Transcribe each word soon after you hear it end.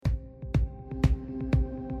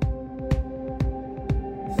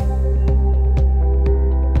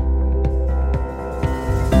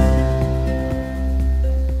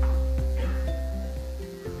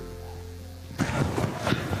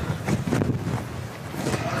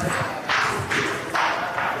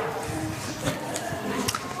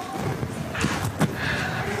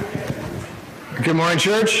Good morning,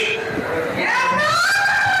 church.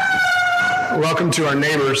 Welcome to our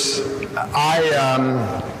neighbors.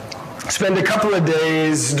 I spend a couple of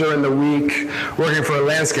days during the week working for a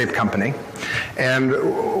landscape company, and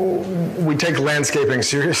we take landscaping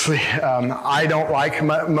seriously. I don't like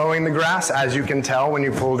mowing the grass, as you can tell when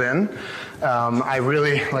you pulled in. I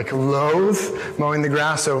really loathe mowing the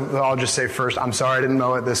grass, so I'll just say first, I'm sorry I didn't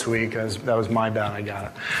mow it this week, because that was my bad, I got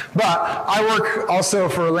it. But I work also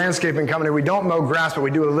for a landscaping company. We don't mow grass, but we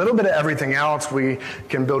do a little bit of everything else. We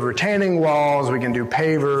can build retaining walls, we can do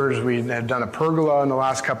pavers, we have done a pergola in the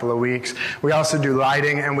last couple of weeks. We also do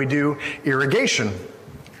lighting, and we do irrigation.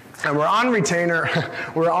 And we're on retainer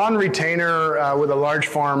with a large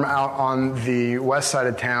farm out on the west side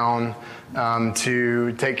of town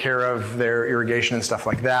to take care of their irrigation and stuff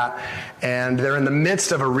like that. And they're in the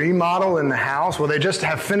midst of a remodel in the house. Well, they just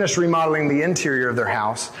have finished remodeling the interior of their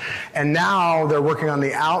house. And now they're working on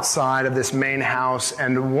the outside of this main house.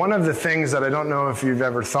 And one of the things that I don't know if you've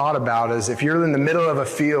ever thought about is if you're in the middle of a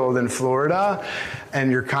field in Florida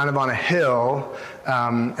and you're kind of on a hill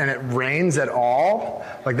and it rains at all,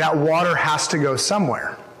 that water has to go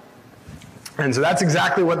somewhere. And so that's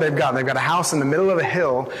exactly what they've got. They've got a house in the middle of a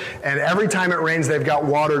hill, and every time it rains, they've got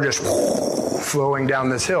water just flowing down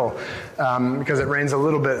this hill because it rains a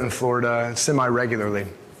little bit in Florida semi-regularly.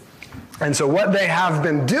 And so what they have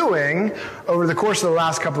been doing over the course of the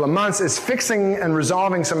last couple of months is fixing and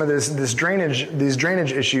resolving some of these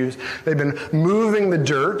drainage issues. They've been moving the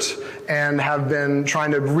dirt and have been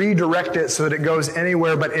trying to redirect it so that it goes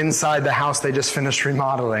anywhere but inside the house they just finished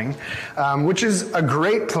remodeling, which is a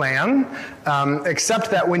great plan,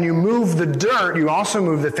 except that when you move the dirt, you also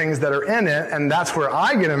move the things that are in it, and that's where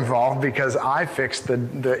I get involved because I fix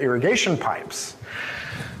the irrigation pipes.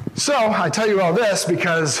 So I tell you all this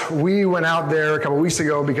because we went out there a couple weeks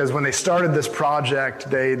ago because when they started this project,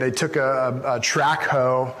 they took a track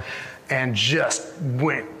hoe and just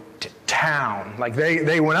went to town.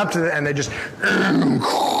 They went up to and they just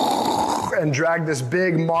and dragged this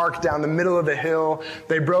big mark down the middle of the hill.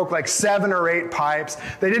 They broke 7 or 8 pipes.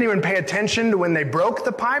 They didn't even pay attention to when they broke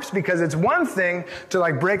the pipes because it's one thing to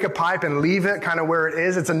break a pipe and leave it kind of where it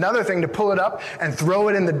is. It's another thing to pull it up and throw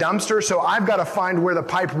it in the dumpster. So I've got to find where the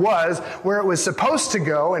pipe was, where it was supposed to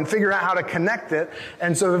go, and figure out how to connect it.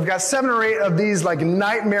 And so we've got 7 or 8 of these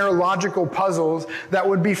nightmare logical puzzles that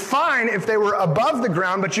would be fine if they were above the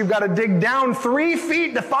ground, but you've got to dig down 3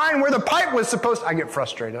 feet to find where the pipe was supposed to. I get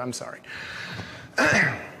frustrated. I'm sorry.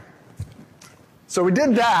 So we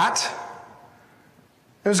did that.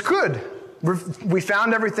 It was good. We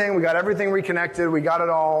found everything. We got everything reconnected. We got it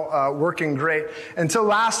all working great. Until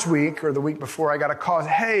last week or the week before, I got a call.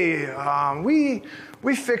 Hey, we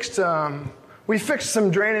fixed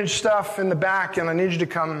some drainage stuff in the back, and I need you to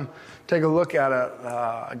come take a look at it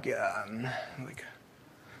again.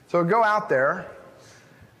 So I go out there,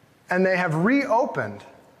 and they have reopened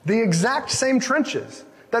the exact same trenches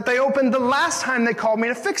that they opened the last time they called me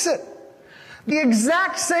to fix it. The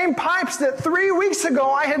exact same pipes that 3 weeks ago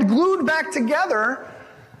I had glued back together,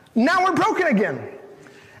 now we're broken again.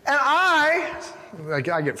 And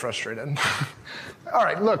I get frustrated. All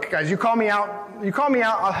right, look, guys, you call me out,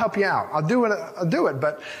 I'll help you out. I'll do it.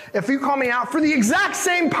 But if you call me out for the exact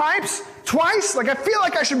same pipes twice, I feel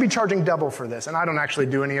like I should be charging double for this. And I don't actually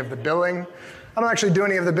do any of the billing. I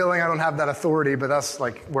don't have that authority, but that's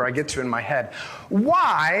where I get to in my head.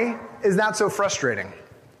 Why is that so frustrating?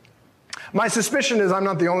 My suspicion is I'm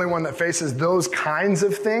not the only one that faces those kinds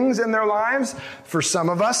of things in their lives. For some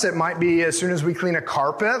of us, it might be as soon as we clean a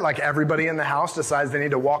carpet, everybody in the house decides they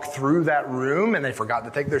need to walk through that room and they forgot to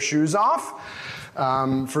take their shoes off.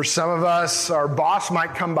 For some of us, our boss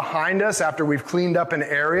might come behind us after we've cleaned up an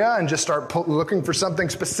area and just start looking for something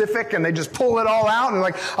specific, and they just pull it all out and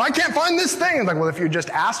I can't find this thing. And well, if you just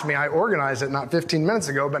asked me, I organized it not 15 minutes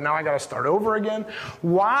ago, but now I got to start over again.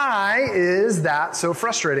 Why is that so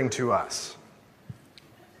frustrating to us?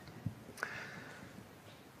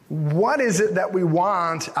 What is it that we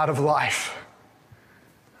want out of life?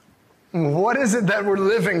 What is it that we're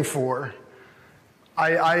living for?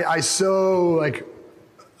 I so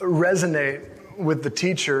resonate with the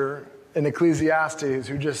teacher in Ecclesiastes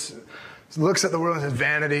who just looks at the world as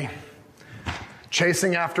vanity,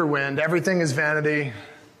 chasing after wind. Everything is vanity.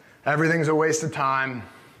 Everything's a waste of time.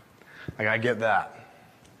 I get that.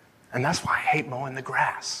 And that's why I hate mowing the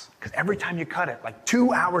grass. Because every time you cut it,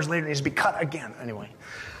 2 hours later, it needs to be cut again. Anyway.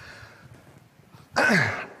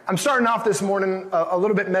 I'm starting off this morning a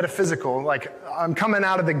little bit metaphysical. I'm coming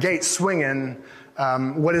out of the gate swinging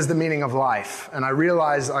what is the meaning of life? And I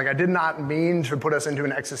realized, like, I did not mean to put us into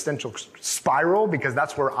an existential spiral, because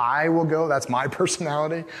that's where I will go. That's my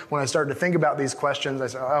personality. When I start to think about these questions, I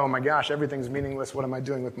say, oh my gosh, everything's meaningless. What am I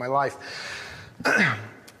doing with my life?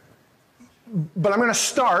 But I'm going to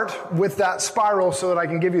start with that spiral so that I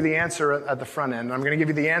can give you the answer at the front end. I'm going to give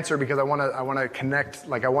you the answer because I want to connect,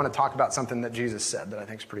 like I want to talk about something that Jesus said that I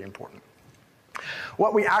think is pretty important.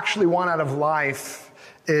 What we actually want out of life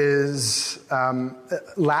is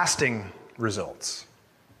lasting results.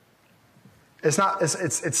 It's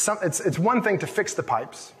one thing to fix the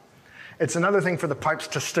pipes. It's another thing for the pipes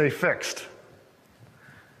to stay fixed.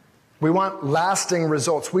 We want lasting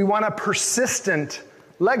results. We want a persistent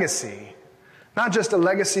legacy. Not just a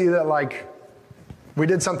legacy that, like, we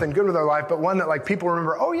did something good with our life, but one that, like, people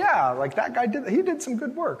remember, oh yeah, like that guy he did some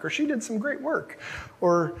good work, or she did some great work.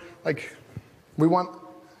 Or, like, we want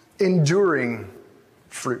enduring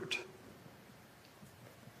fruit.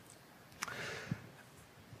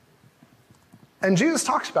 And Jesus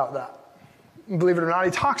talks about that. Believe it or not,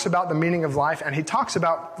 he talks about the meaning of life, and he talks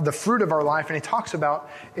about the fruit of our life, and he talks about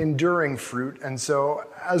enduring fruit. And so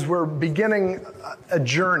as we're beginning a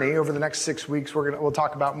journey over the next 6 weeks, we'll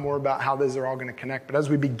talk about more about how these are all going to connect. But as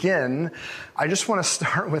we begin, I just want to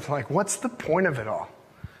start with, like, what's the point of it all?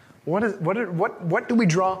 What do we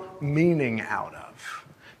draw meaning out of?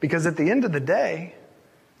 Because at the end of the day,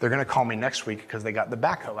 they're going to call me next week because they got the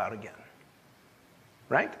backhoe out again.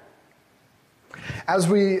 Right? As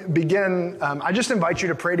we begin, I just invite you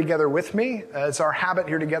to pray together with me. It's our habit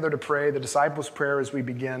here together to pray the disciples' prayer as we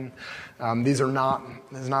begin. This is not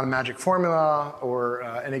a magic formula or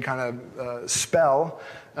any kind of spell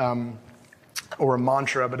or a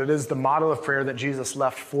mantra, but it is the model of prayer that Jesus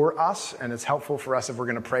left for us, and it's helpful for us if we're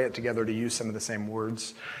going to pray it together to use some of the same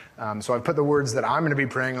words. So I've put the words that I'm going to be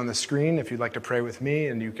praying on the screen if you'd like to pray with me,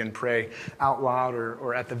 and you can pray out loud,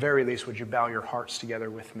 or at the very least, would you bow your hearts together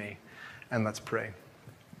with me? And let's pray.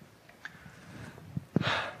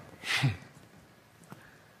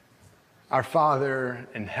 Our Father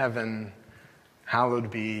in heaven, hallowed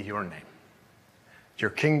be your name.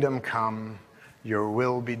 Your kingdom come, your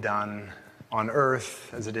will be done on earth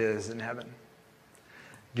as it is in heaven.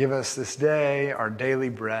 Give us this day our daily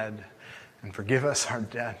bread, and forgive us our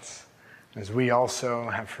debts, as we also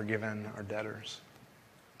have forgiven our debtors.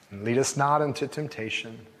 And lead us not into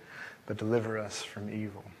temptation, but deliver us from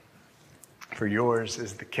evil. For yours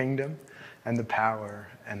is the kingdom and the power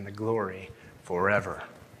and the glory forever.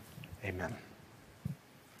 Amen.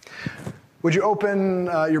 Would you open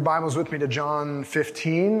your Bibles with me to John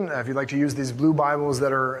 15? If you'd like to use these blue Bibles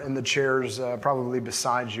that are in the chairs probably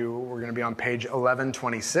beside you, we're going to be on page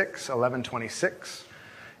 1126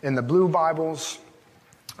 in the blue Bibles,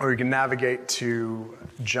 or you can navigate to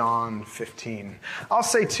John 15. I'll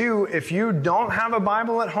say, too, if you don't have a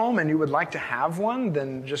Bible at home and you would like to have one,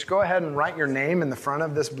 then just go ahead and write your name in the front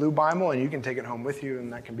of this blue Bible, and you can take it home with you,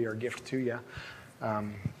 and that can be our gift to you.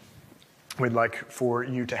 We'd like for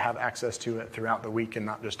you to have access to it throughout the week and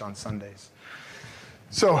not just on Sundays.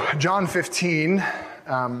 So, John 15,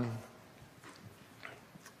 and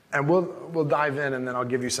we'll dive in, and then I'll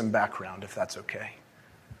give you some background, if that's okay.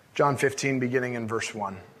 John 15, beginning in verse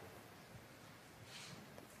 1.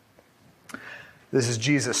 This is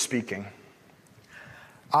Jesus speaking.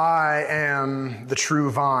 I am the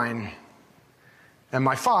true vine, and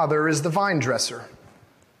my Father is the vine dresser.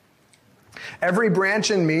 Every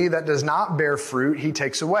branch in me that does not bear fruit, he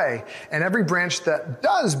takes away. And every branch that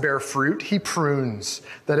does bear fruit, he prunes,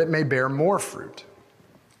 that it may bear more fruit.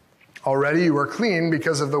 Already you are clean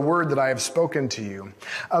because of the word that I have spoken to you.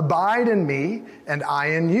 Abide in me, and I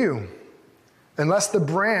in you. As the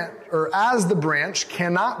branch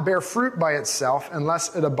cannot bear fruit by itself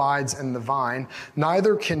unless it abides in the vine,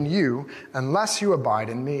 neither can you unless you abide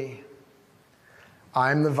in me. I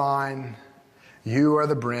am the vine, you are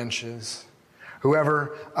the branches.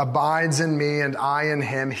 Whoever abides in me and I in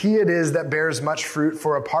him, he it is that bears much fruit,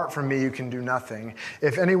 for apart from me you can do nothing.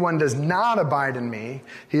 If anyone does not abide in me,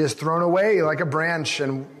 he is thrown away like a branch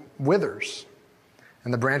and withers.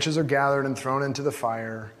 And the branches are gathered and thrown into the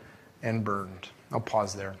fire and burned. I'll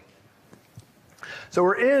pause there. So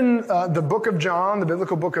we're in the book of John, the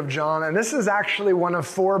biblical book of John, and this is actually one of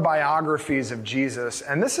 4 biographies of Jesus.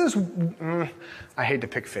 And this is, I hate to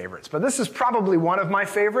pick favorites, but this is probably one of my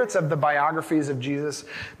favorites of the biographies of Jesus,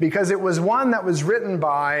 because it was one that was written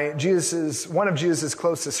by one of Jesus'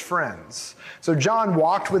 closest friends. So John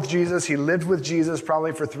walked with Jesus. He lived with Jesus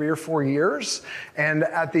probably for 3 or 4 years. And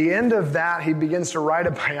at the end of that, he begins to write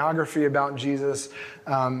a biography about Jesus.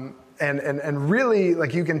 And really,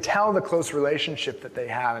 like, you can tell the close relationship that they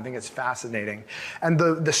have. I think it's fascinating. And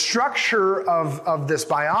the structure of this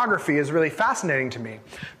biography is really fascinating to me,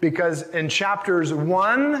 because in chapters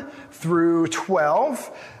 1 through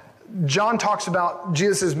 12, John talks about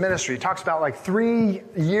Jesus' ministry. He talks about like 3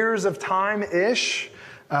 years of time-ish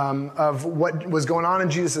of what was going on in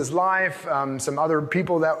Jesus' life, some other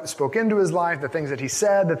people that spoke into his life, the things that he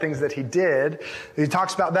said, the things that he did. He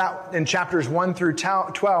talks about that in chapters 1 through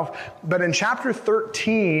 12. But in chapter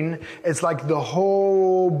 13, it's like the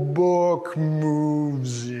whole book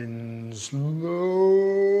moves in slow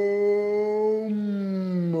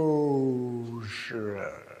motion.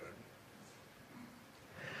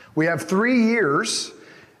 We have 3 years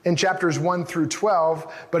in chapters 1 through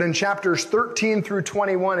 12, but in chapters 13 through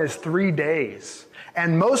 21 is 3 days.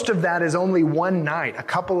 And most of that is only one night, a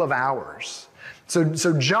couple of hours. So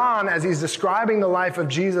John, as he's describing the life of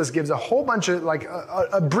Jesus, gives a whole bunch of, like,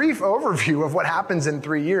 a brief overview of what happens in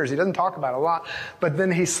 3 years. He doesn't talk about a lot, but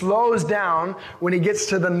then he slows down when he gets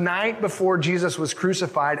to the night before Jesus was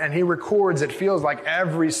crucified, and he records, it feels like,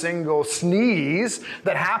 every single sneeze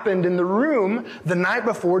that happened in the room the night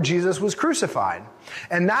before Jesus was crucified.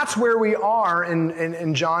 And that's where we are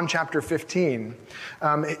in John chapter 15.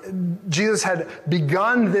 Jesus had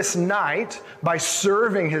begun this night by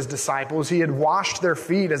serving his disciples. He had washed their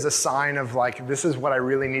feet as a sign of, like, this is what I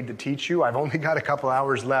really need to teach you. I've only got a couple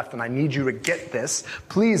hours left and I need you to get this.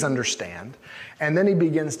 Please understand. And then he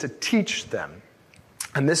begins to teach them.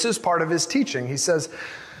 And this is part of his teaching. He says,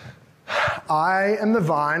 I am the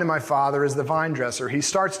vine and my Father is the vine dresser. He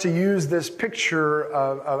starts to use this picture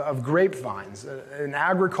of grapevines, an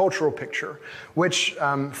agricultural picture, which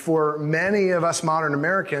for many of us modern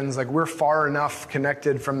Americans, like, we're far enough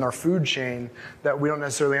connected from our food chain that we don't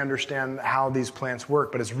necessarily understand how these plants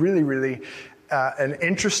work. But it's really, really an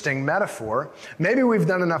interesting metaphor. Maybe we've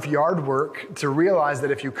done enough yard work to realize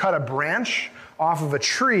that if you cut a branch off of a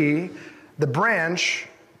tree, the branch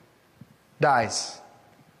dies.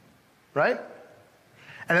 Right?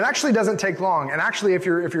 And it actually doesn't take long. And actually, if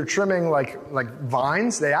you're trimming like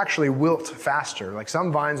vines, they actually wilt faster. Like,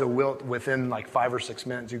 some vines will wilt within like 5 or 6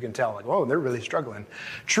 minutes. You can tell, like, whoa, they're really struggling.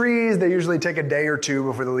 Trees, they usually take a day or two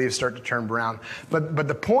before the leaves start to turn brown. But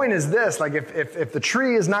the point is this, like, if the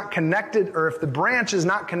tree is not connected, or if the branch is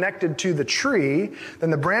not connected to the tree, then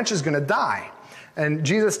the branch is going to die. And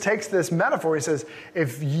Jesus takes this metaphor. He says,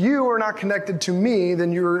 if you are not connected to me,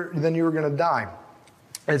 then you're going to die.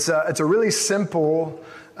 It's a really simple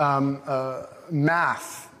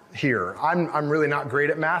math here. I'm really not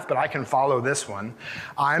great at math, but I can follow this one.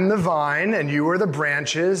 I'm the vine and you are the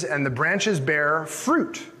branches, and the branches bear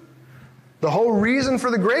fruit. The whole reason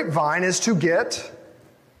for the grapevine is to get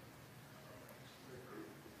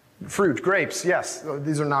fruit, grapes, yes.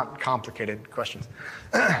 These are not complicated questions.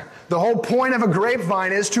 The whole point of a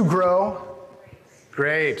grapevine is to grow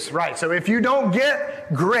grapes, right. So if you don't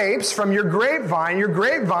get grapes from your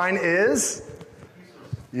grapevine is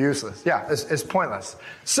useless. Yeah, it's pointless.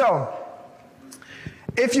 So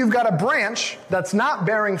if you've got a branch that's not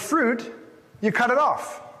bearing fruit, you cut it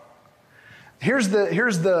off. Here's the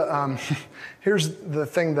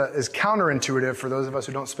thing that is counterintuitive for those of us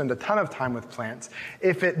who don't spend a ton of time with plants.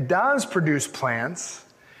 If it does produce plants,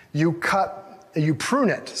 you prune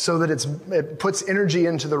it so that it puts energy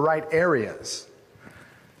into the right areas.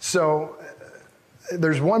 So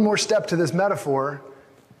there's one more step to this metaphor: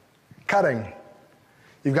 cutting.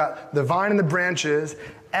 You've got the vine and the branches.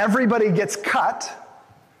 Everybody gets cut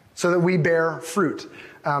so that we bear fruit.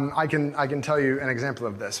 I can tell you an example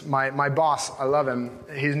of this. My boss, I love him.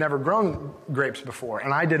 He's never grown grapes before,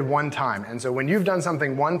 and I did one time. And so when you've done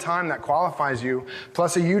something one time that qualifies you,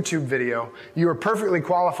 plus a YouTube video, you are perfectly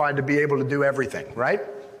qualified to be able to do everything, right?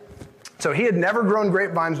 So he had never grown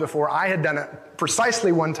grapevines before. I had done it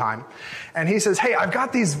precisely one time. And he says, hey, I've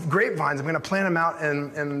got these grapevines. I'm going to plant them out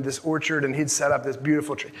in this orchard. And he'd set up this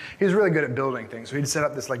beautiful tree. He was really good at building things. So he'd set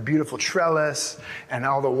up this like beautiful trellis, and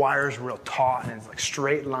all the wires were real taut, and it's like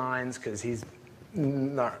straight lines, because he's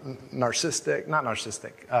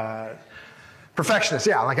perfectionist.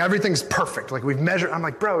 Yeah, like everything's perfect. Like we've measured. I'm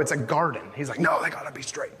like, bro, it's a garden. He's like, no, they got to be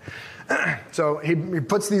straight. So he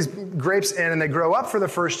puts these grapes in, and they grow up for the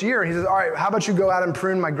first year. He says, all right, how about you go out and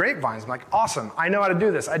prune my grapevines? I'm like, awesome. I know how to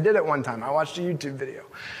do this. I did it one time. I watched a YouTube video.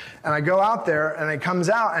 And I go out there, and it comes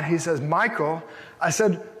out, and he says, Michael, I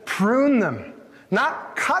said, prune them,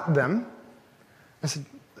 not cut them. I said,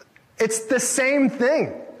 it's the same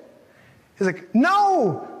thing. He's like,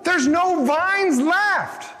 no, there's no vines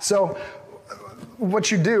left. So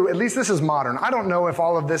what you do, at least this is modern. I don't know if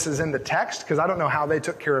all of this is in the text, because I don't know how they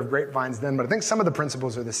took care of grapevines then, but I think some of the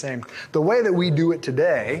principles are the same. The way that we do it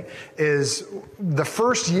today is the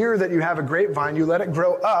first year that you have a grapevine, you let it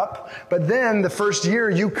grow up, but then the first year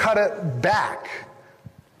you cut it back.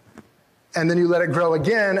 And then you let it grow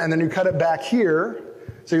again, and then you cut it back here.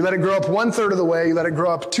 So you let it grow up 1/3 of the way, you let it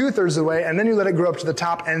grow up 2/3 of the way, and then you let it grow up to the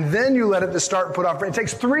top, and then you let it to start and put off. It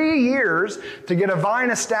takes 3 years to get a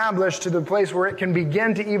vine established to the place where it can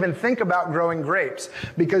begin to even think about growing grapes.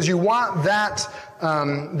 Because you want that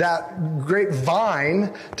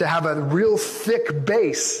grapevine to have a real thick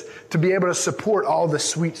base to be able to support all the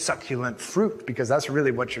sweet, succulent fruit, because that's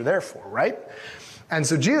really what you're there for, right? And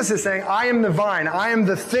so Jesus is saying, I am the vine. I am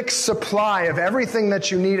the thick supply of everything that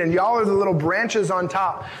you need, and y'all are the little branches on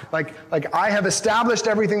top. Like I have established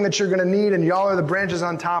everything that you're going to need, and y'all are the branches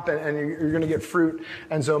on top, and you're going to get fruit.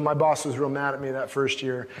 And so my boss was real mad at me that first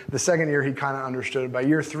year. The second year, he kind of understood. By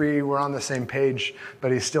year 3, we're on the same page,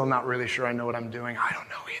 but he's still not really sure I know what I'm doing. I don't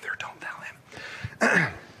know either. Don't tell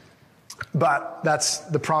him. But that's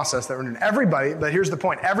the process that we're doing. Everybody, but here's the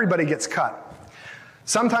point. Everybody gets cut.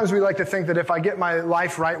 Sometimes we like to think that if I get my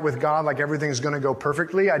life right with God, like everything's going to go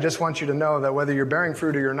perfectly. I just want you to know that whether you're bearing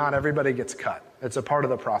fruit or you're not, everybody gets cut. It's a part of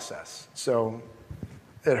the process. So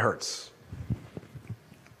it hurts.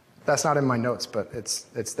 That's not in my notes, but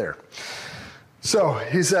it's there. So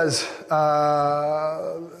he says,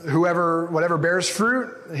 whatever bears fruit,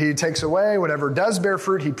 he takes away. Whatever does bear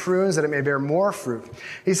fruit, he prunes that it may bear more fruit.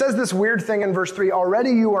 He says this weird thing in verse 3, already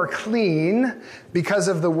you are clean because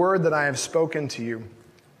of the word that I have spoken to you.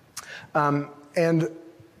 And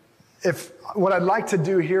if what I'd like to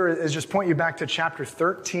do here is just point you back to chapter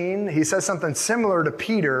 13. He says something similar to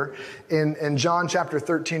Peter in John chapter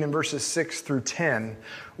 13 and verses 6 through 10,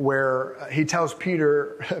 where he tells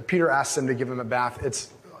Peter asks him to give him a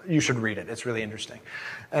bath. You should read it. It's really interesting.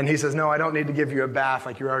 And he says, no, I don't need to give you a bath.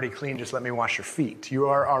 Like, you're already clean. Just let me wash your feet. You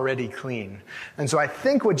are already clean. And so I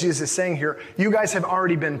think what Jesus is saying here, you guys have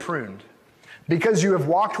already been pruned because you have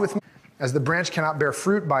walked with me. As the branch cannot bear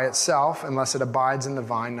fruit by itself unless it abides in the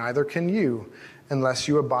vine, neither can you unless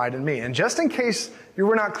you abide in me. And just in case you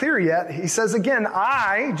were not clear yet, he says again,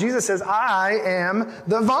 Jesus says, I am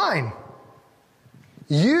the vine.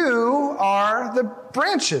 You are the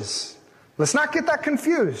branches. Let's not get that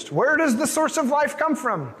confused. Where does the source of life come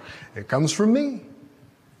from? It comes from me.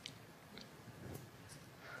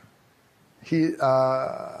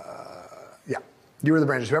 You are the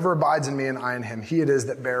branches. Whoever abides in me and I in him, he it is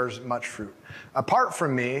that bears much fruit. Apart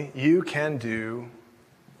from me, you can do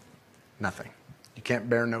nothing. You can't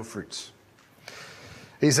bear no fruits.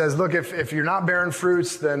 He says, look, if you're not bearing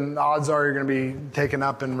fruits, then odds are you're going to be taken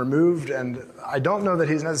up and removed. And I don't know that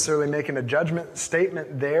he's necessarily making a judgment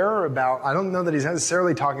statement there about, I don't know that he's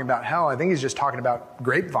necessarily talking about hell. I think he's just talking about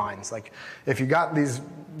grapevines. Like, if you got these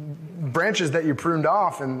branches that you pruned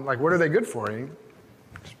off, and like, what are they good for? You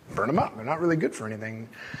just burn them up. They're not really good for anything.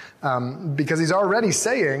 Because he's already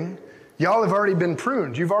saying, y'all have already been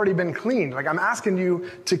pruned. You've already been cleaned. Like, I'm asking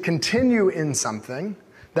you to continue in something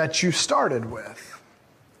that you started with.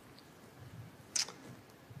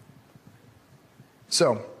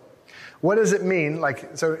 So, what does it mean? I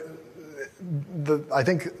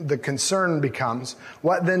think the concern becomes,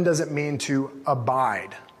 what then does it mean to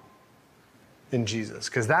abide in Jesus?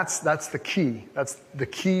 Because that's the key. That's the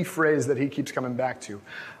key phrase that he keeps coming back to.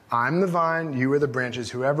 I'm the vine, you are the branches.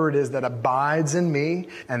 Whoever it is that abides in me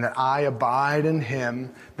and that I abide in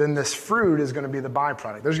him, then this fruit is going to be the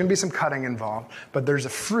byproduct. There's going to be some cutting involved, but there's a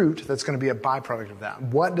fruit that's going to be a byproduct of that.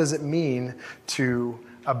 What does it mean to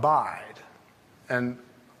abide? And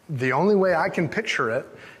the only way I can picture it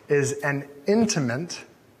is an intimate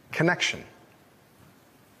connection.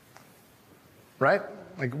 Right?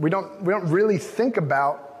 Like, we don't really think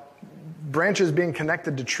about branches being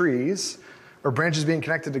connected to trees or branches being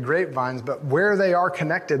connected to grapevines, but where they are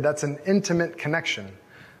connected, that's an intimate connection.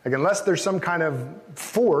 Like, unless there's some kind of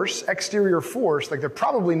force, exterior force, like, they're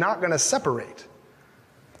probably not going to separate.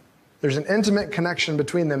 There's an intimate connection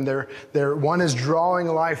between them. One is drawing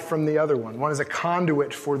life from the other one. One is a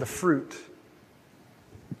conduit for the fruit.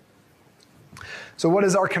 So what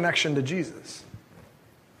is our connection to Jesus?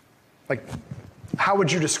 Like, how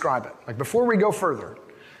would you describe it? Like, before we go further,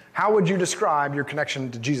 how would you describe your connection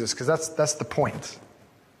to Jesus? Because that's the point.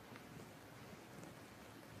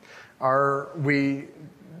 Are we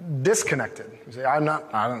disconnected? You say, I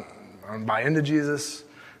don't buy into Jesus.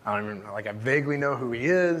 I vaguely know who he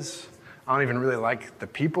is. I don't even really like the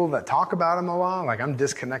people that talk about him a lot. Like, I'm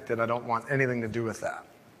disconnected. I don't want anything to do with that.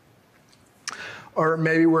 Or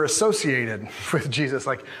maybe we're associated with Jesus.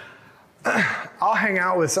 Like, I'll hang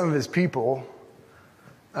out with some of his people,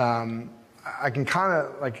 I'm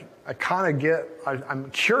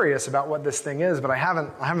curious about what this thing is, but I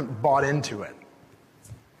haven't bought into it.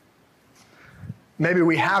 Maybe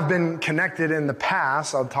we have been connected in the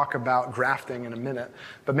past. I'll talk about grafting in a minute.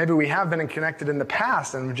 But maybe we have been connected in the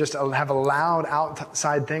past and we just have allowed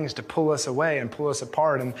outside things to pull us away and pull us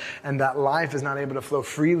apart. And that life is not able to flow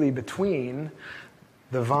freely between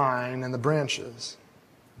the vine and the branches.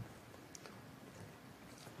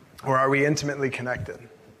 Or are we intimately connected?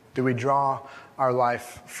 Do we draw our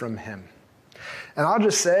life from Him? And I'll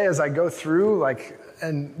just say, as I go through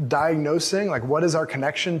and diagnosing what is our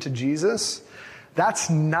connection to Jesus, that's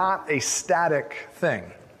not a static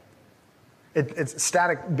thing. It's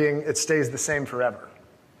static being it stays the same forever.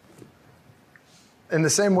 In the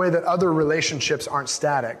same way that other relationships aren't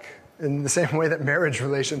static, in the same way that marriage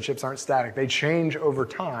relationships aren't static, they change over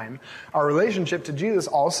time. Our relationship to Jesus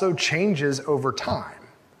also changes over time.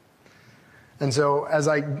 And so as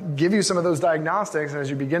I give you some of those diagnostics, and as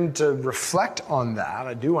you begin to reflect on that,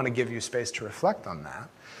 I do want to give you space to reflect on that,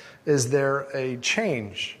 is there a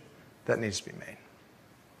change that needs to be made?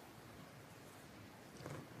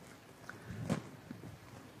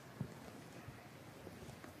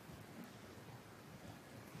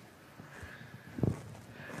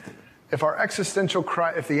 If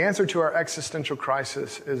the answer to our existential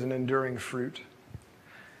crisis is an enduring fruit,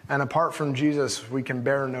 and apart from Jesus we can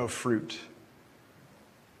bear no fruit,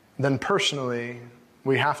 then personally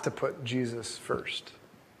we have to put Jesus first.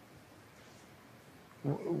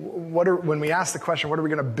 When we ask the question, what are we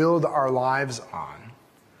going to build our lives on?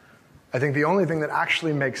 I think the only thing that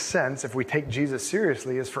actually makes sense if we take Jesus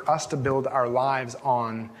seriously is for us to build our lives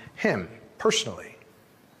on Him personally.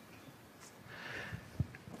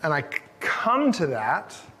 And I come to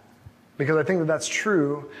that because I think that that's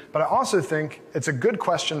true, but I also think it's a good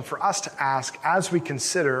question for us to ask as we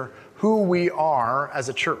consider who we are as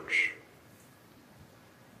a church.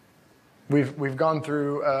 We've gone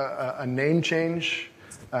through a name change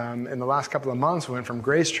in the last couple of months. We went from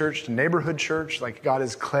Grace Church to Neighborhood Church. God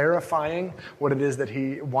is clarifying what it is that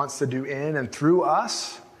He wants to do in and through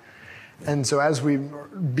us. And so as we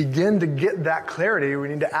begin to get that clarity, we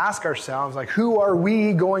need to ask ourselves, who are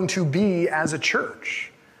we going to be as a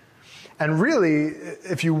church? And really,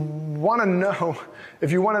 if you want to know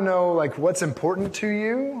what's important to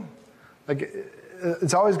you,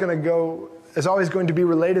 it's always going to be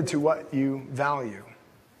related to what you value.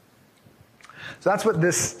 So that's what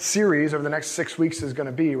this series over the next 6 weeks is going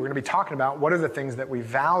to be. We're going to be talking about what are the things that we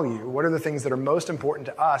value, what are the things that are most important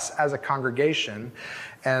to us as a congregation.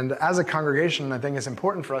 And as a congregation, I think it's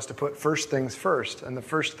important for us to put first things first. And the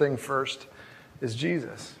first thing first is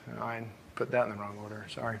Jesus. I put that in the wrong order,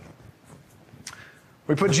 sorry.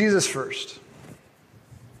 We put Jesus first.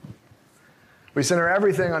 We center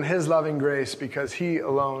everything on His loving grace because He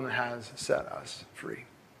alone has set us free.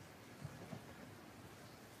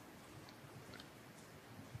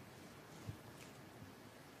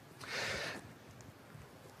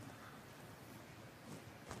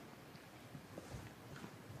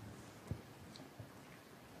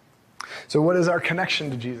 So what is our connection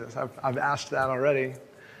to Jesus? I've asked that already.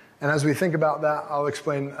 And as we think about that, I'll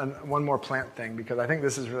explain one more plant thing because I think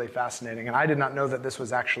this is really fascinating. And I did not know that this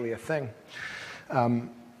was actually a thing. An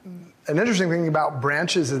interesting thing about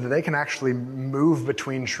branches is that they can actually move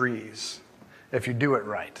between trees if you do it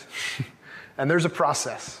right. And there's a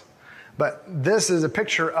process. But this is a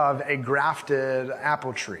picture of a grafted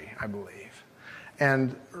apple tree, I believe.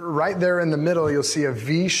 And right there in the middle, you'll see a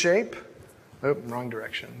V shape. Oh, wrong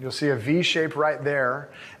direction. You'll see a V shape right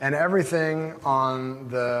there, and everything on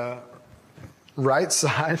the right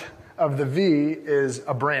side of the V is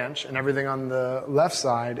a branch, and everything on the left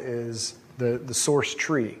side is the source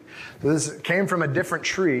tree. So this came from a different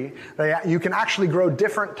tree. You can actually grow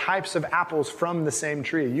different types of apples from the same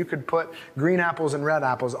tree. You could put green apples and red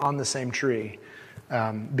apples on the same tree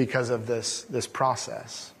because of this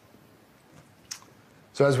process.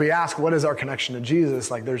 So as we ask, what is our connection to Jesus?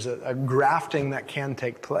 There's a grafting that can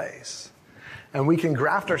take place. And we can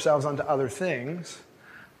graft ourselves onto other things,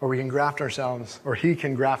 or we can graft ourselves, or He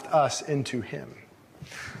can graft us into Him.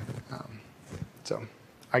 So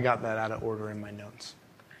I got that out of order in my notes.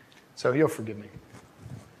 So you'll forgive me.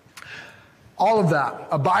 All of that,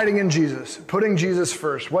 abiding in Jesus, putting Jesus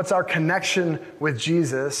first. What's our connection with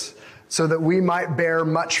Jesus so that we might bear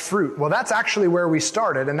much fruit? Well, that's actually where we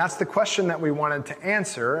started, and that's the question that we wanted to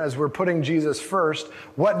answer as we're putting Jesus first.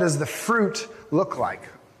 What does the fruit look like?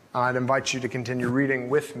 I'd invite you to continue reading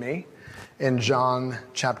with me in John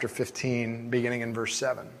chapter 15, beginning in verse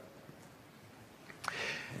 7.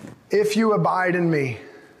 If you abide in me,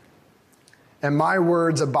 and my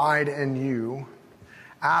words abide in you,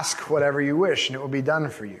 Ask whatever you wish, and it will be done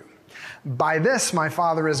for you. By this my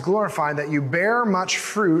Father is glorified, that you bear much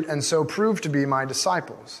fruit and so prove to be my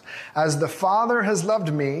disciples. As the Father has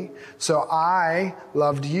loved me, so I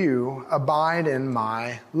loved you. Abide in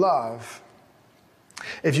my love.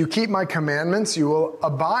 If you keep my commandments, you will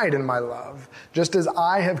abide in my love, just as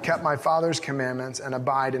I have kept my Father's commandments and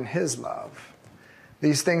abide in his love.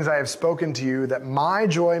 These things I have spoken to you, that my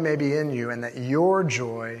joy may be in you and that your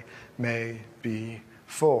joy may be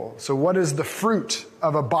full. So what is the fruit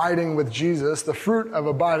of abiding with Jesus? The fruit of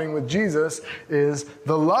abiding with Jesus is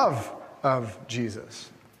the love of Jesus.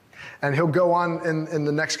 And he'll go on in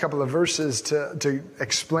the next couple of verses to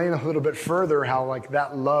explain a little bit further how like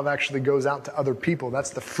that love actually goes out to other people. That's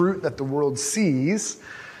the fruit that the world sees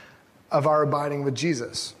of our abiding with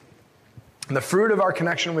Jesus. And the fruit of our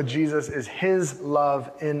connection with Jesus is his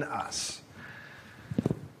love in us.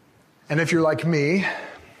 And if you're like me,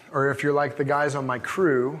 or if you're like the guys on my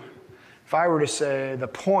crew, if I were to say the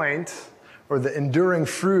point or the enduring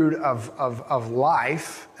fruit of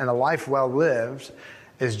life and a life well lived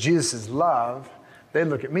is Jesus' love, they'd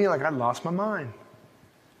look at me like I'd lost my mind.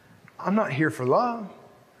 I'm not here for love.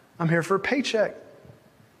 I'm here for a paycheck.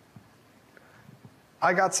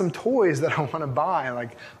 I got some toys that I want to buy.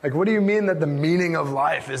 Like, what do you mean that the meaning of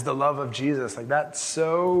life is the love of Jesus? Like, that's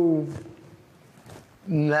so,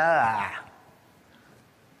 nah.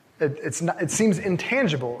 It's not, it seems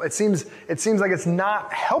intangible. It seems like it's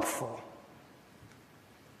not helpful.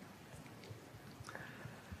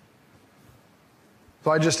 So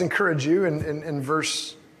I just encourage you in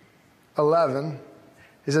verse 11,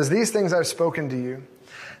 he says, these things I've spoken to you,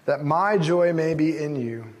 that my joy may be in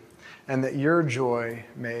you, and that your joy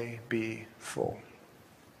may be full.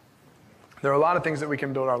 There are a lot of things that we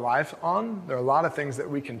can build our life on. There are a lot of things that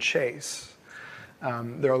we can chase.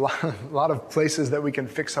 There are a lot of places that we can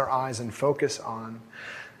fix our eyes and focus on.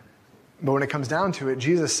 But when it comes down to it,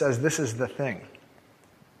 Jesus says this is the thing.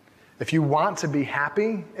 If you want to be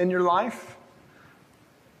happy in your life,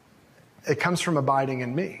 it comes from abiding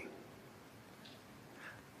in me.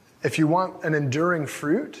 If you want an enduring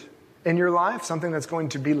fruit in your life, something that's going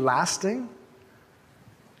to be lasting,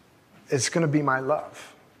 it's going to be my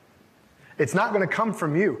love. It's not going to come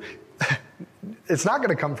from you. It's not going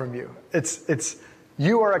to come from you. It's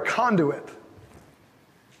you are a conduit.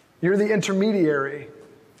 You're the intermediary.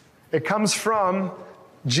 It comes from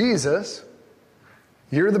Jesus.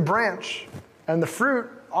 You're the branch. And the fruit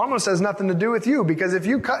almost has nothing to do with you, because if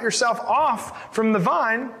you cut yourself off from the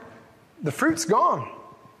vine, the fruit's gone.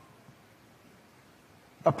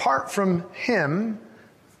 Apart from him,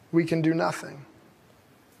 we can do nothing.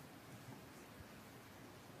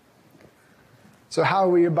 So how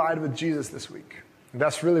do we abide with Jesus this week?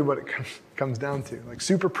 That's really what it comes down to. Like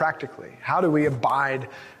super practically, how do we abide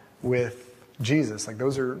with Jesus? Like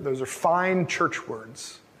those are fine church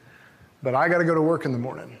words, but I got to go to work in the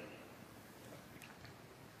morning.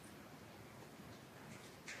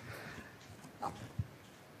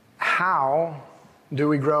 How do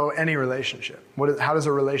we grow any relationship? How does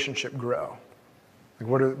a relationship grow? Like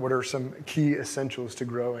what are some key essentials to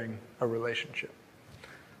growing a relationship?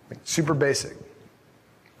 Like super basic.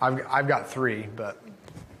 I've got 3, but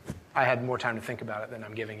I had more time to think about it than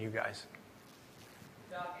I'm giving you guys.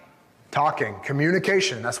 Talking.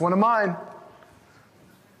 Communication. That's one of mine.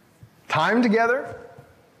 Time together.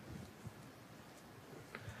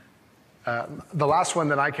 The last one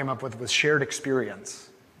that I came up with was shared experience.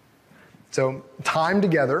 So time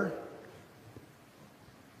together,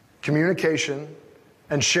 communication,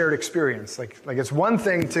 and shared experience. Like it's one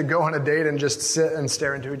thing to go on a date and just sit and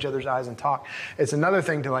stare into each other's eyes and talk. It's another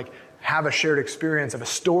thing to like have a shared experience of a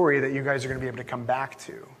story that you guys are going to be able to come back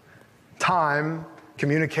to. Time,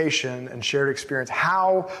 communication, and shared experience.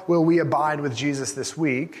 How will we abide with Jesus this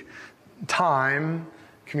week? Time,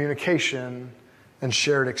 communication, and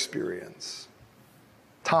shared experience.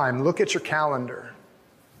 Time. Look at your calendar.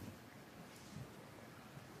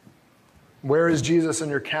 Where is Jesus in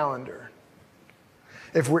your calendar?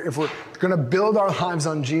 If we're going to build our lives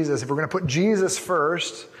on Jesus, if we're going to put Jesus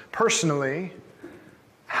first, personally,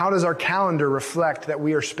 how does our calendar reflect that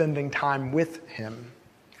we are spending time with him?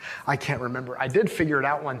 I can't remember. I did figure it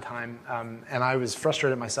out one time, and I was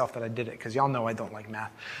frustrated myself that I did it, because y'all know I don't like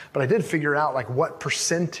math. But I did figure out like what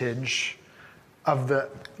percentage of the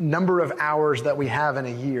number of hours that we have in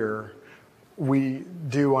a year we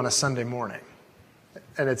do on a Sunday morning.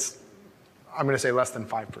 And I'm going to say less than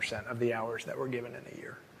 5% of the hours that we're given in a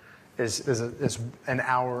year is an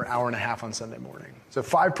hour and a half on Sunday morning. So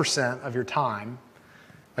 5% of your time,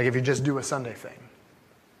 like if you just do a Sunday thing.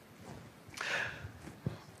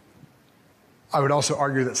 I would also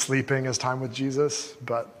argue that sleeping is time with Jesus,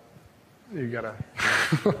 but you gotta.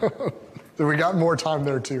 So we got more time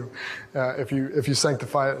there too, if you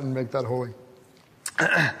sanctify it and make that holy.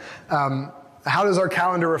 How does our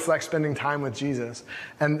calendar reflect spending time with Jesus?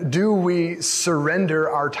 And do we surrender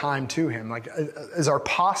our time to him? Like, is our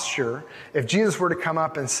posture, if Jesus were to come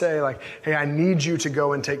up and say, like, hey, I need you to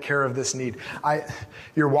go and take care of this need.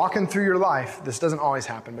 You're walking through your life. This doesn't always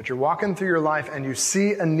happen, but you're walking through your life and you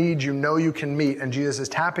see a need you know you can meet, and Jesus is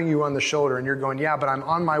tapping you on the shoulder and you're going, yeah, but I'm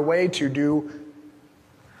on my way to do,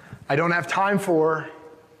 I don't have time for.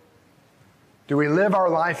 Do we live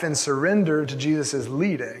our life in surrender to Jesus'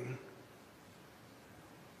 leading?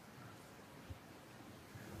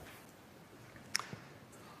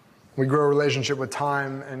 We grow a relationship with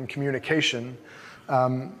time and communication.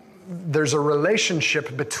 There's a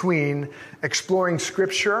relationship between exploring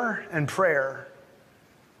Scripture and prayer.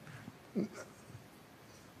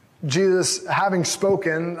 Jesus, having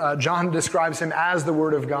spoken, John describes him as the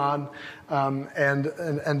Word of God, and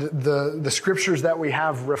the Scriptures that we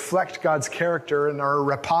have reflect God's character and are a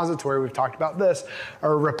repository, we've talked about this,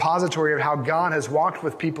 are a repository of how God has walked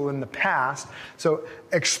with people in the past. So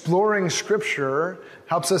exploring Scripture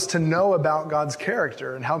helps us to know about God's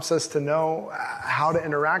character and helps us to know how to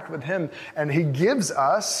interact with him. And he gives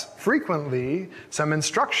us frequently some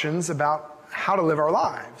instructions about how to live our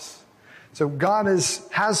lives. So God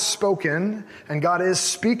has spoken, and God is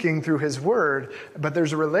speaking through his word, but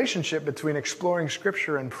there's a relationship between exploring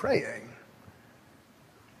Scripture and praying.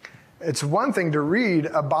 It's one thing to read,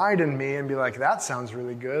 abide in me, and be like, that sounds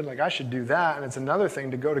really good, like I should do that. And it's another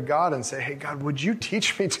thing to go to God and say, hey, God, would you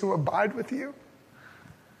teach me to abide with you?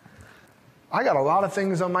 I got a lot of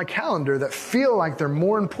things on my calendar that feel like they're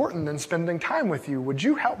more important than spending time with you. Would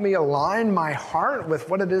you help me align my heart with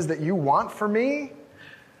what it is that you want for me?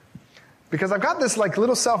 Because I've got this like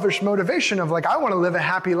little selfish motivation of like, I want to live a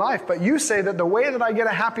happy life, but you say that the way that I get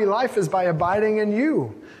a happy life is by abiding in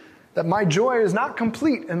you. That my joy is not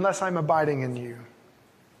complete unless I'm abiding in you.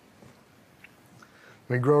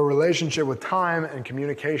 We grow a relationship with time and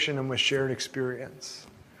communication and with shared experience.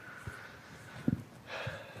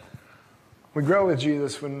 We grow with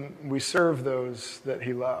Jesus when we serve those that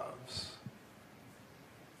he loves.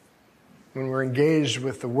 When we're engaged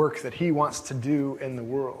with the work that he wants to do in the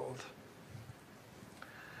world.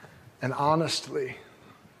 And honestly,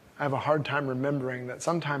 I have a hard time remembering that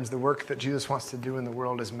sometimes the work that Jesus wants to do in the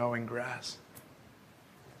world is mowing grass.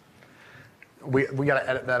 We got to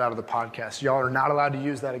edit that out of the podcast. Y'all are not allowed to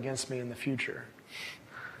use that against me in the future.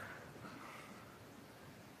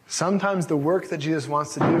 Sometimes the work that Jesus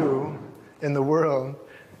wants to do in the world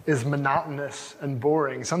is monotonous and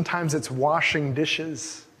boring. Sometimes it's washing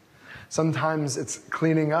dishes. Sometimes it's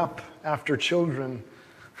cleaning up after children.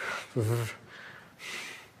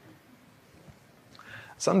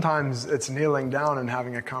 Sometimes it's kneeling down and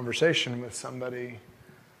having a conversation with somebody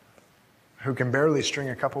who can barely string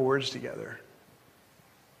a couple words together.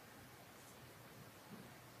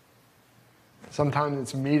 Sometimes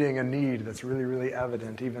it's meeting a need that's really, really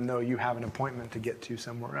evident, even though you have an appointment to get to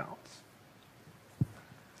somewhere else.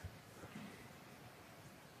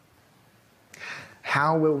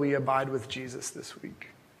 How will we abide with Jesus this week?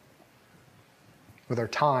 With our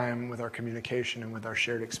time, with our communication, and with our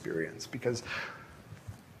shared experience. Because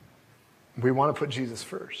we want to put Jesus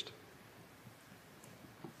first.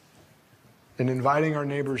 In inviting our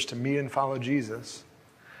neighbors to meet and follow Jesus,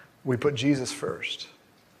 we put Jesus first.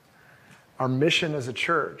 Our mission as a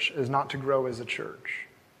church is not to grow as a church.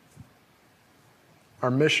 Our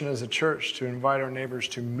mission as a church is to invite our neighbors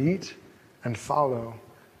to meet and follow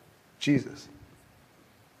Jesus.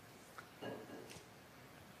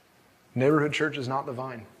 Neighborhood church is not the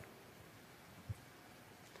vine.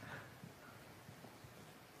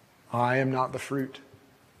 I am not the fruit.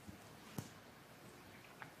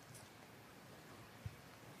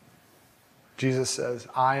 Jesus says,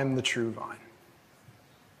 I am the true vine.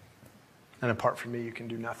 And apart from me, you can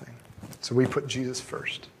do nothing. So we put Jesus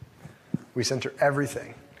first. We center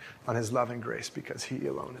everything on his love and grace because he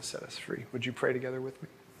alone has set us free. Would you pray together with me?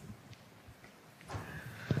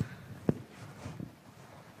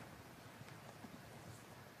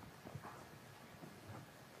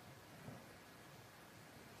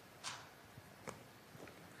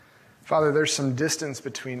 Father, there's some distance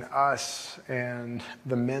between us and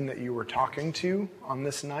the men that you were talking to on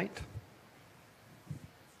this night,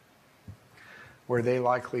 where they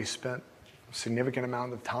likely spent a significant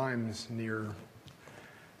amount of times near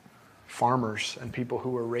farmers and people who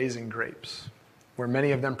were raising grapes, where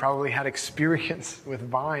many of them probably had experience with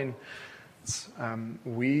vine.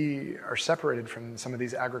 We are separated from some of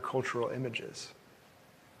these agricultural images.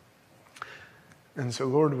 And so,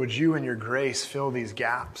 Lord, would you in your grace fill these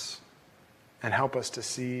gaps and help us to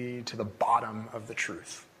see to the bottom of the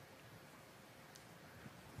truth?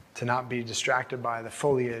 To not be distracted by the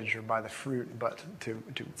foliage or by the fruit, but to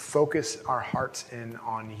focus our hearts in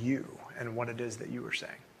on you and what it is that you are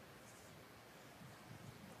saying.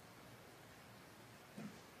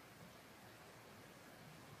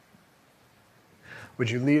 Would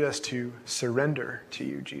you lead us to surrender to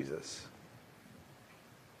you, Jesus?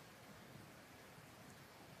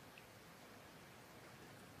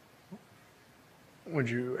 Would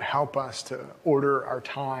you help us to order our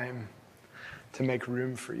time to make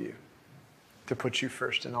room for you, to put you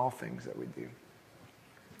first in all things that we do?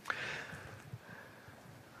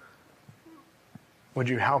 Would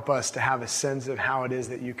you help us to have a sense of how it is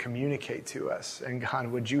that you communicate to us? And God,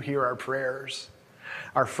 would you hear our prayers,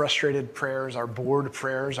 our frustrated prayers, our bored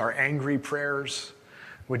prayers, our angry prayers?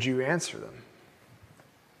 Would you answer them?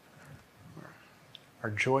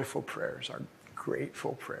 Our joyful prayers, our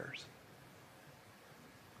grateful prayers.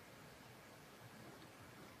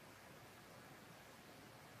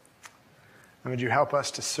 And would you help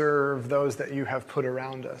us to serve those that you have put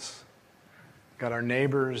around us? God, our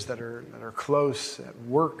neighbors that are close at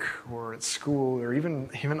work or at school or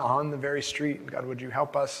even on the very street. God, would you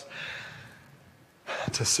help us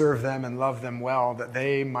to serve them and love them well, that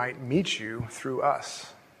they might meet you through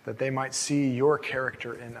us, that they might see your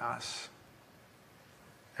character in us,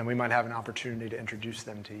 and we might have an opportunity to introduce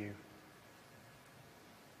them to you.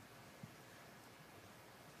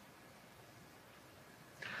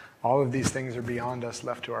 All of these things are beyond us,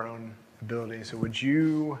 left to our own ability. So would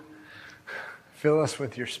you fill us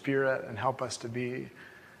with your Spirit and help us to be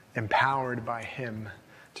empowered by him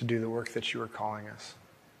to do the work that you are calling us?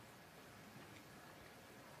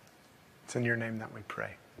 It's in your name that we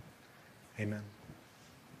pray. Amen.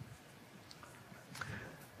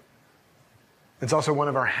 It's also one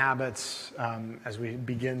of our habits as we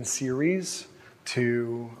begin series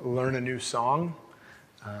to learn a new song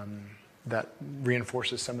that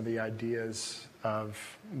reinforces some of the ideas of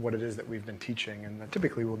what it is that we've been teaching. And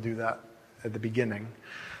typically we'll do that at the beginning.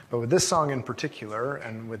 But with this song in particular,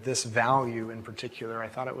 and with this value in particular, I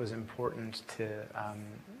thought it was important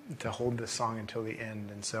to hold this song until the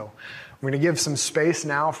end. And so we're going to give some space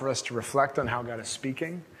now for us to reflect on how God is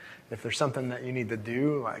speaking. If there's something that you need to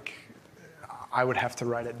do, like I would have to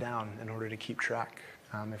write it down in order to keep track.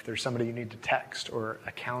 If there's somebody you need to text or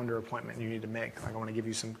a calendar appointment you need to make, like I want to give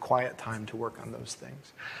you some quiet time to work on those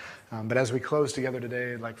things. But as we close together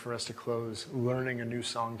today, I'd like for us to close learning a new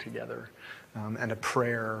song together and a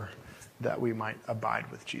prayer that we might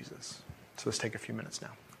abide with Jesus. So let's take a few minutes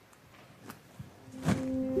now.